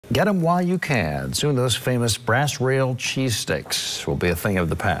Get them while you can. Soon those famous brass rail cheesesteaks will be a thing of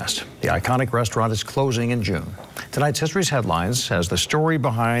the past. The iconic restaurant is closing in June. Tonight's History's Headlines has the story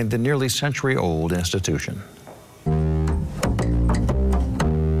behind the nearly century-old institution.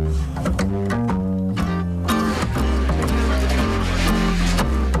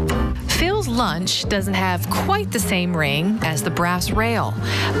 Lunch doesn't have quite the same ring as the brass rail,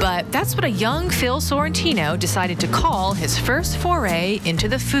 but that's what a young Phil Sorrentino decided to call his first foray into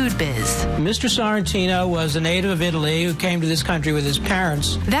the food biz. Mr. Sorrentino was a native of Italy who came to this country with his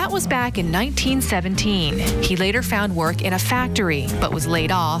parents. That was back in 1917. He later found work in a factory, but was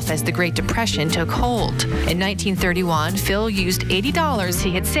laid off as the Great Depression took hold. In 1931, Phil used $80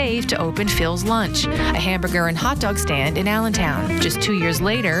 he had saved to open Phil's Lunch, a hamburger and hot dog stand in Allentown. Just 2 years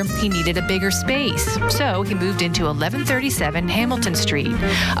later, he needed a bigger space, so he moved into 1137 Hamilton Street.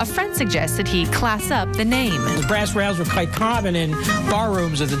 A friend suggested he class up the name. The brass rails were quite common in bar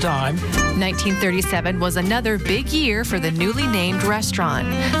rooms at the time. 1937 was another big year for the newly named restaurant.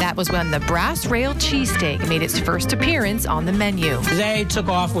 That was when the brass rail cheesesteak made its first appearance on the menu. They took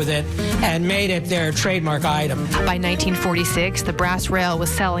off with it and made it their trademark item. By 1946, the brass rail was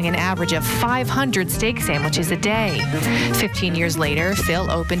selling an average of 500 steak sandwiches a day. 15 years later,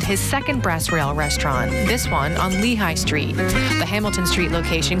 Phil opened his second brass rail restaurant, this one on Lehigh Street. The Hamilton Street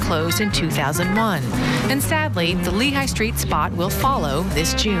location closed in 2001. And sadly, the Lehigh Street spot will follow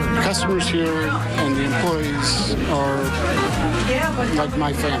this June. Customers here and the employees are like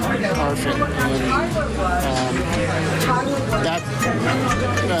my family, our family. And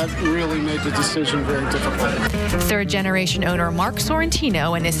that really made the decision very difficult. Third-generation owner Mark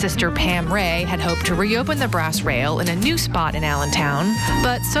Sorrentino and his sister Pam Ray had hoped to reopen the brass rail in a new spot in Allentown,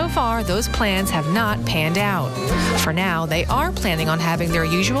 but so far those plans have not panned out. For now, they are planning on having their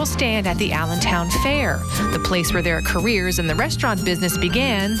usual stand at the Allentown Fair, the place where their careers in the restaurant business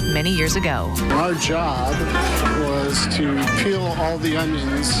began many years ago. Our job was to peel all the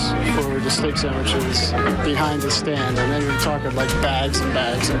onions for the steak sandwiches behind the stand, and then we're talking like bags and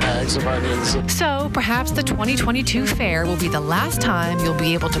bags and bags of onions. So perhaps the 2022 fair will be the last time you'll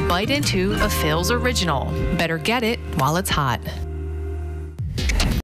be able to bite into a Phil's original. Better get it while it's hot.